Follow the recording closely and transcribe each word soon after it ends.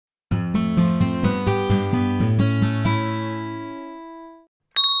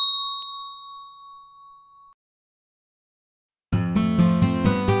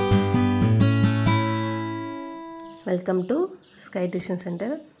Welcome to Sky Tuition Center.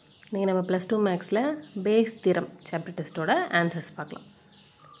 இன்னைக்கு நம்ம +2 மேக்ஸ்ல பேஸ் தியரம் சாப்டர் டெஸ்டோட ஆன்சர்ஸ் பார்க்கலாம்.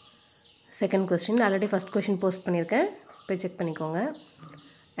 Second question already first question post பண்ணிருக்கேன். போய் செக் பண்ணிக்கோங்க.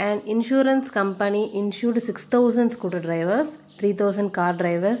 An insurance company insured 6000 scooter drivers, 3000 car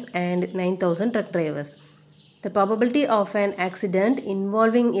drivers and 9000 truck drivers. The probability of an accident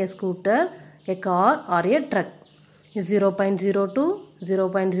involving a scooter, a car or a truck is 0.02,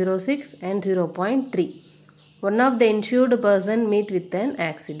 0.06 and 0.3. One of the insured person meet with an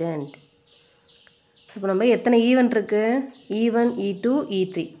accident. இப்போ நம்ம எத்தனை event இருக்கு? E1, E2,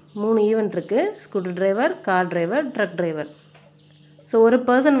 E3 மூணு event இருக்கு. Scooter driver, car driver, drug driver. So ஒரு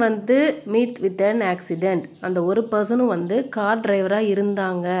person வந்து meet with an accident, அந்த ஒரு பர்சனும் வந்து கார் டிரைவராக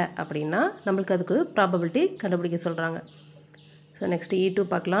இருந்தாங்க அப்படின்னா நம்மளுக்கு அதுக்கு ப்ராபபிலிட்டி கண்டுபிடிக்க சொல்கிறாங்க. ஸோ நெக்ஸ்ட் E2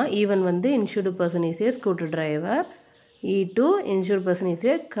 பார்க்கலாம். E1 வந்து insured person is a scooter driver, E2 insured person is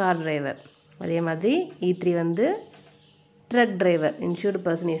a car driver. அதே மாதிரி E3 வந்து drug driver, insured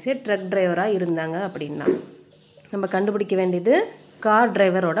person is a drug டிரைவராக இருந்தாங்க அப்படின்னா நம்ம கண்டுபிடிக்க வேண்டியது கார்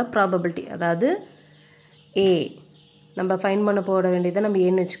டிரைவரோட ப்ராபபிலிட்டி, அதாவது ஏ. நம்ம ஃபைன் பண்ண போட வேண்டியதை நம்ம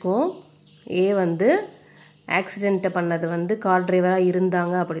ஏன்னு வச்சுக்குவோம். ஏ வந்து ஆக்சிடெண்ட்டை பண்ணது வந்து கார் டிரைவராக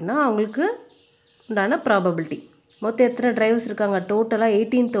இருந்தாங்க அப்படின்னா அவங்களுக்கு உண்டான ப்ராபபிலிட்டி. மொத்தம் எத்தனை டிரைவர்ஸ் இருக்காங்க? டோட்டலாக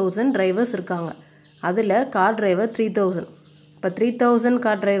 18,000 டிரைவர்ஸ் இருக்காங்க. அதில் கார் டிரைவர் 3000. இப்போ 3000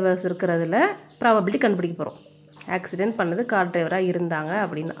 கார் டிரைவர்ஸ் இருக்கிறதுல ப்ராபபிலிட்டி கண்டுபிடிக்க போகிறோம். ஆக்சிடெண்ட் பண்ணது கார் டிரைவராக இருந்தாங்க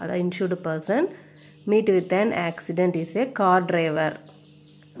அப்படின்னா, அதாவது insured person meet with an accident is a car driver.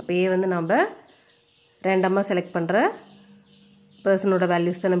 அப்போ ஏ வந்து நம்ம ரேண்டமாக செலக்ட் பண்ணுற பர்சனோட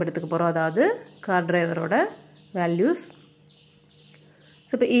வேல்யூஸ் தான் நம்ம எடுத்துக்க போகிறோம், அதாவது கார் டிரைவரோட வேல்யூஸ்.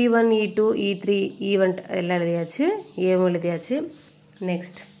 ஸோ இப்போ E1, E2, E3 ஈவெண்ட் எல்லாம் எழுதியாச்சு, ஏவும் எழுதியாச்சு.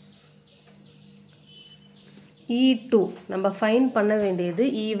 நெக்ஸ்ட் E2 நம்ம ஃபைன் பண்ண வேண்டியது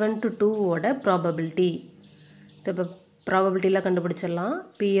E1 to 2ஓட ப்ராபபிலிட்டி. ஸோ இப்போ ப்ராபபிலிட்டிலாம் கண்டுபிடிச்சிடலாம்.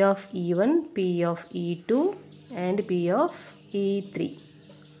 P of E1, P of E2 and P of E3.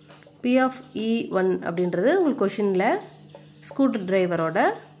 P of E1 அப்படின்றது உங்களுக்கு கொஷினில் ஸ்கூட்டர் டிரைவரோட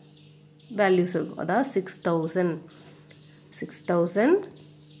வேல்யூஸ் இருக்கும், அதாவது 6000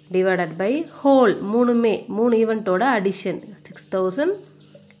 டிவைடட் பை ஹோல், மூணு ஈவெண்ட்டோட அடிஷன் 6000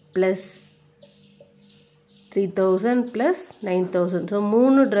 ப்ளஸ் 3000 ப்ளஸ் 9000. ஸோ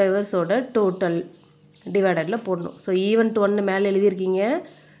மூணு டிரைவர்ஸோட டோட்டல் டிவைடடில் போடணும். ஸோ ஈவெண்ட் 1 மேலே எழுதியிருக்கீங்க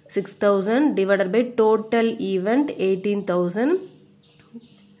 6000 divided by total event 18,000.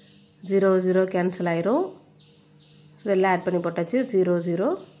 0 cancel ஆயிரும். ஸோ எல்லாம் ஆட் பண்ணி போட்டாச்சு. 0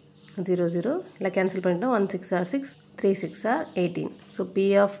 எல்லாம் கேன்சல் பண்ணிட்டோம். 1 6 are 6, 3 6 are 18. So P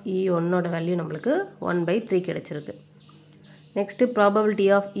of E1ஓட value நம்மளுக்கு 1/3 கிடைச்சிருக்கு. Next probability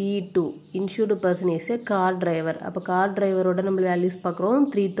of E2, insured person is a car driver. அப்போ கார் டிரைவரோட நம்ம வேல்யூஸ் பார்க்குறோம்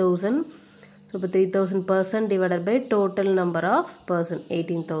 3000. ஸோ இப்போ 3000 person divided by total number of person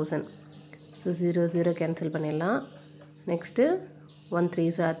 18,000. So 0 cancel பண்ணிடலாம். Next 1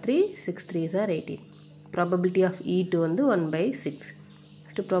 3s are 3, 6 3s are 18. Probability of E2 வந்து 1/6.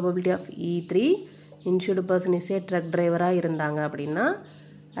 Next probability of E3, insured person is a drug டிரைவராக இருந்தாங்க அப்படின்னா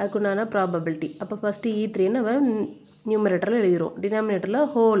அதுக்குண்டான ப்ராபபிலிட்டி. அப்போ ஃபஸ்ட்டு E3 நம்ம நியூமரேட்டரில் எழுதிடும், டினாமினேட்டரில்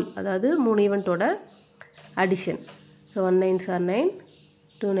ஹோல், அதாவது மூணு ஈவெண்ட்டோட addition. So 1 9s are 9,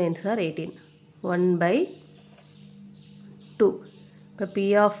 2 9s are 18, 1/2. இப்போ P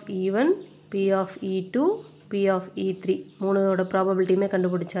of E1, P of E2, P of E3 மூணோட ப்ராபபிலிட்டியுமே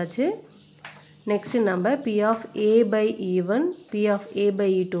கண்டுபிடிச்சாச்சு. நெக்ஸ்ட்டு நம்ம P of A by E1, P of A by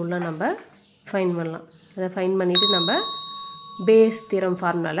E2லாம் நம்ம ஃபைன் பண்ணலாம். அதை ஃபைன் பண்ணிவிட்டு நம்ம பேஸ் தியரம்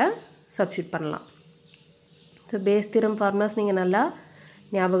ஃபார்முலாவில் சப்ஸ்டியூட் பண்ணலாம். ஸோ பேஸ் தியரம் ஃபார்முலாஸ் நீங்கள் நல்லா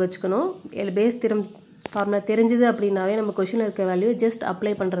ஞாபகம் வச்சுக்கணும். பேஸ் தியரம் ஃபார்முலா தெரிஞ்சுது அப்படின்னாவே நம்ம கொஷினில் இருக்க வேல்யூ ஜஸ்ட்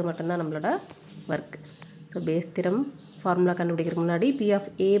அப்ளை பண்ணுறது மட்டும்தான் நம்மளோட work. So base theorem formula கண்டுபிடிக்கிறதுக்கு முன்னாடி P of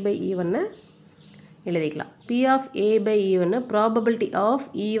A by E1 எழுதிக்கலாம். P of A by E1 probability of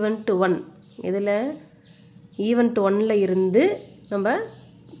E1 to 1. இதில் E1 to 1ல் இருந்து நம்ம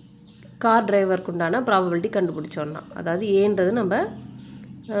கார் டிரைவருக்கு உண்டான ப்ராபபிலிட்டி கண்டுபிடிச்சோன்னா, அதாவது ஏன்றது நம்ம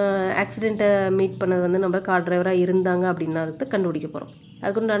ஆக்சிடெண்ட்டை மீட் பண்ணது வந்து நம்ம கார் டிரைவராக இருந்தாங்க அப்படின்னா அதுக்கு கண்டுபிடிக்க போகிறோம்.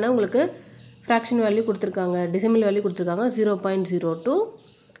 அதுக்குண்டான உங்களுக்கு ஃப்ராக்ஷன் வேல்யூ கொடுத்துருக்காங்க, டெசிமல் வேல்யூ கொடுத்துருக்காங்க. 0.02,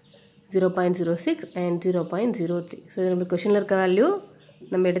 0.06 and 0.03. ஸோ இது நம்ம கொஷனில் இருக்க வேல்யூ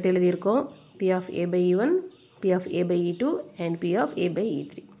நம்ம எடுத்து எழுதியிருக்கோம். P of A by E1, P of A by E2 and P of A by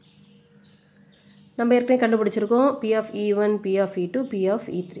E3 நம்ம ஏற்கனவே கண்டுபிடிச்சிருக்கோம். P of E1, P of E2, P of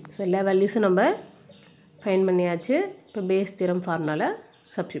E3. So எல்லா வேல்யூஸும் நம்ம ஃபைன் பண்ணியாச்சு. இப்போ பேஸ் தியரம் ஃபார்முலாவில்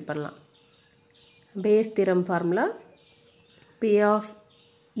சப்ஸ்டியூட் பண்ணலாம். Base theorem formula P of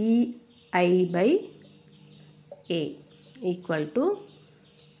EI by A equal to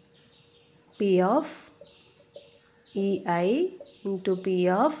P of EI into P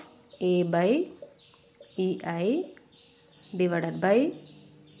of A by EI divided by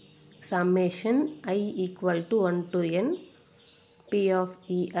summation I equal to 1 to n P of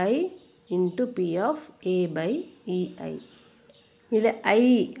EI into P of A by EI. இதில் I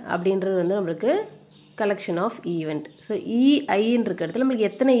அப்படின்றது வந்து நம்மளுக்கு collection of event. So EIன்னு இருக்க இடத்துல நம்மளுக்கு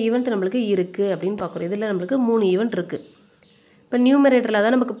எத்தனை event நம்மளுக்கு இருக்குது அப்படின்னு பார்க்குறோம். இதில் நம்மளுக்கு 3 ஈவெண்ட் இருக்குது. இப்போ நியூமரேட்டரில்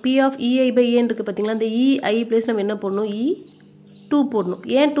தான் நமக்கு P of EI by ஏன்னு இருக்குது பார்த்தீங்களா, அந்த EI ப்ளஸ் நம்ம என்ன போடணும், E2 போடணும்.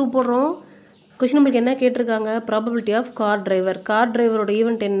 ஏன் 2 போடுறோம், கொஸ்டின் நம்மளுக்கு என்ன கேட்டிருக்காங்க, ப்ராபபிலிட்டி ஆஃப் கார் டிரைவரோட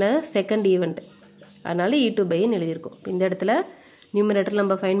ஈவெண்ட் என்ன, செகண்ட் ஈவெண்ட், அதனால E2 பைன்னு எழுதியிருக்கோம். இந்த இடத்துல நியூமரேட்டரில்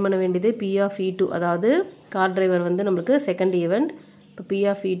நம்ம ஃபைண்ட் பண்ண வேண்டியது P of E2, அதாவது கார் டிரைவர் வந்து நம்மளுக்கு செகண்ட் ஈவெண்ட். இப்போ P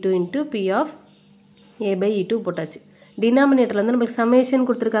of E2 into P of A by E2 போட்டாச்சு. டினாமினேட்டரில் வந்து நம்மளுக்கு சமேஷன்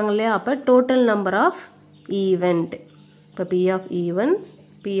கொடுத்துருக்காங்க இல்லையா, அப்போ டோட்டல் நம்பர் ஆஃப் ஈவெண்ட். இப்போ P of E1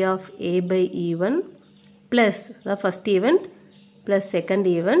 P of A by E1 plus அதாவது first event plus second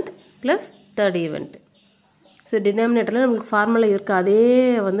event plus third event. So டினாமினேட்டரில் நம்மளுக்கு ஃபார்முலா இருக்குது, அதே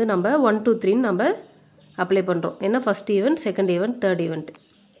வந்து நம்ம 1 2 3ன்னு நம்ம அப்ளை பண்ணுறோம். என்ன first event, second event, third event.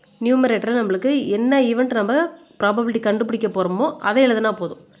 நியூமரேட்டரில் நம்மளுக்கு என்ன ஈவெண்ட் நம்ம ப்ராபபிலிட்டி கண்டுபிடிக்க போகிறோமோ அதை எழுதினா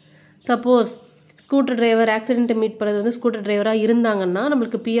போதும். சப்போஸ் ஸ்கூட்டர் டிரைவர் ஆக்சிடென்ட்டை மீட் பண்ணுறது வந்து ஸ்கூட்டர் டிரைவராக இருந்தாங்கன்னா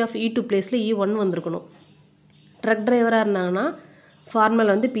நம்மளுக்கு P of E2 பிளேஸில் E1 வந்திருக்கணும். ட்ரக் டிரைவராக இருந்தாங்கன்னா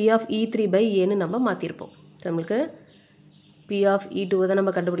ஃபார்முலா வந்து P of E3 by ஏன்னு நம்ம மாற்றிருப்போம். நம்மளுக்கு P of E2 தான்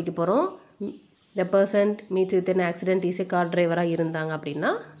நம்ம கண்டுபிடிக்க போகிறோம். the person meets with an accident is a car டிரைவராக இருந்தாங்க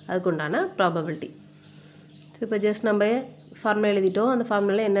அப்படின்னா அதுக்கு உண்டான ப்ராபபிலிட்டி. ஸோ இப்போ ஜஸ்ட் நம்ம ஃபார்முலா எழுதிட்டோம், அந்த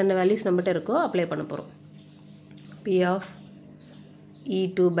ஃபார்முலாவில் என்னென்ன வேல்யூஸ் நம்மகிட்ட இருக்கோ அப்ளை பண்ண போகிறோம். P of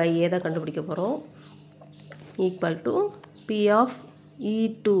E2 by A தான் கண்டுபிடிக்க போகிறோம், equal to P of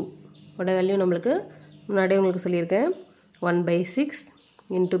E2 ஓட வேல்யூ நம்மளுக்கு முன்னாடியே உங்களுக்கு சொல்லியிருக்கேன், 1/6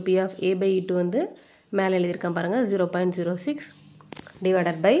 into P of A by E2 வந்து மேலே எழுதியிருக்கேன் பாருங்கள், 0.06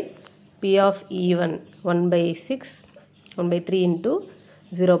 divided by P of E1 1/3 into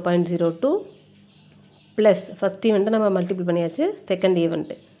 0.02 plus first ஈவெண்ட்டை நம்ம மல்டிபிள் பண்ணியாச்சு, second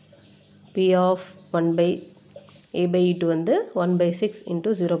event P of 1/A by E2 வந்து 1/6 into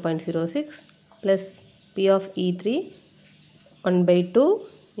 0.06 plus P of E3 1/2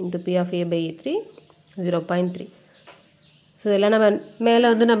 into P of A by E3 0.3. So இதெல்லாம் நம்ம மேலே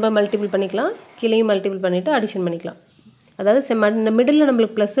வந்து நம்ம மல்டிபிள் பண்ணிக்கலாம், கீழேயும் மல்டிபிள் பண்ணிவிட்டு அடிஷன் பண்ணிக்கலாம். அதாவது இந்த மிடில்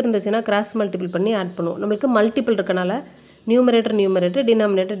நம்மளுக்கு ப்ளஸ் இருந்துச்சுன்னா கிராஸ் மல்டிபிள் பண்ணி ஆட் பண்ணுவோம். நம்மளுக்கு மல்டிபிள் இருக்கனால நியூமரேட்டர்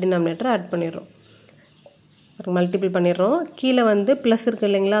டினாமினேட்டர் ஆட் பண்ணிடுறோம், மல்டிபிள் பண்ணிடுறோம். கீழே வந்து ப்ளஸ் இருக்குது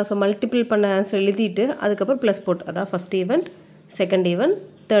இல்லைங்களா, ஸோ மல்டிபிள் பண்ண ஆன்சர் எழுதிட்டு அதுக்கப்புறம் ப்ளஸ் போட்டு, அதாவது first event, second event,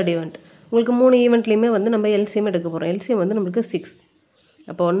 third event. உங்களுக்கு 3 ஈவெண்ட்லேயுமே வந்து நம்ம எல்சிஎம் எடுக்க போகிறோம். எல்சிஎம் வந்து நம்மளுக்கு 6.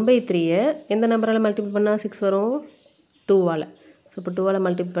 அப்போ 1/3 எந்த நம்பரால் மல்டிபிள் பண்ணால் 6 வரும், 2ஆல். ஸோ இப்போ 2ஆல்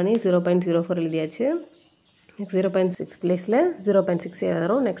மல்டிபிள் பண்ணி 0.04 எழுதியாச்சு. நெக்ஸ்ட் 0.6 பிளேஸில் 0.6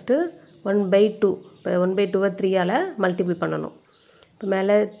 எழுதுறோம். நெக்ஸ்ட்டு 1/2, இப்போ 1/2 3ஆல் மல்டிபிள் பண்ணணும். இப்போ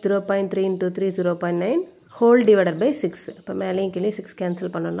மேலே 0.3 இன்ட்டு 3 0.9 ஹோல் டிவைடட் பை 6. இப்போ மேலேயும் கீழே 6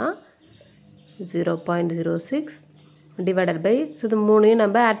 கேன்சல் பண்ணோன்னா 0.06 டிவைடட் பை, ஸோ இது 3ஐயும்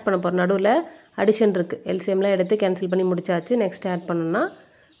நம்ம ஆட் பண்ண போகிறோம். நடுவில் அடிஷன் இருக்குது, எல்சிஎம்லாம் எடுத்து கேன்சல் பண்ணி முடிச்சாச்சு. நெக்ஸ்ட் ஆட் பண்ணோன்னா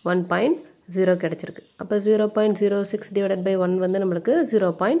 1.0 கிடச்சிருக்கு. அப்போ 0.06 டிவைடட் பை 1 வந்து நம்மளுக்கு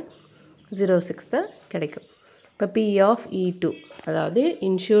 0.06 தான் கிடைக்கும். இப்போ P of E2, அதாவது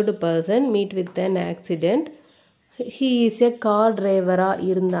insured person meet with an accident, he is a car டிரைவராக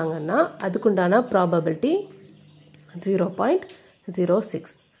இருந்தாங்கன்னா அதுக்குண்டான ப்ராபபிலிட்டி 0.06.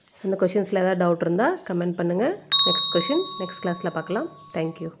 இந்த கொஷின்ஸில் ஏதாவது டவுட் இருந்தால் கமெண்ட் பண்ணுங்கள். நெக்ஸ்ட் கொஷின் நெக்ஸ்ட் கிளாஸில் பார்க்கலாம்.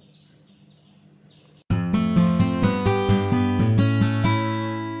 தேங்க்யூ.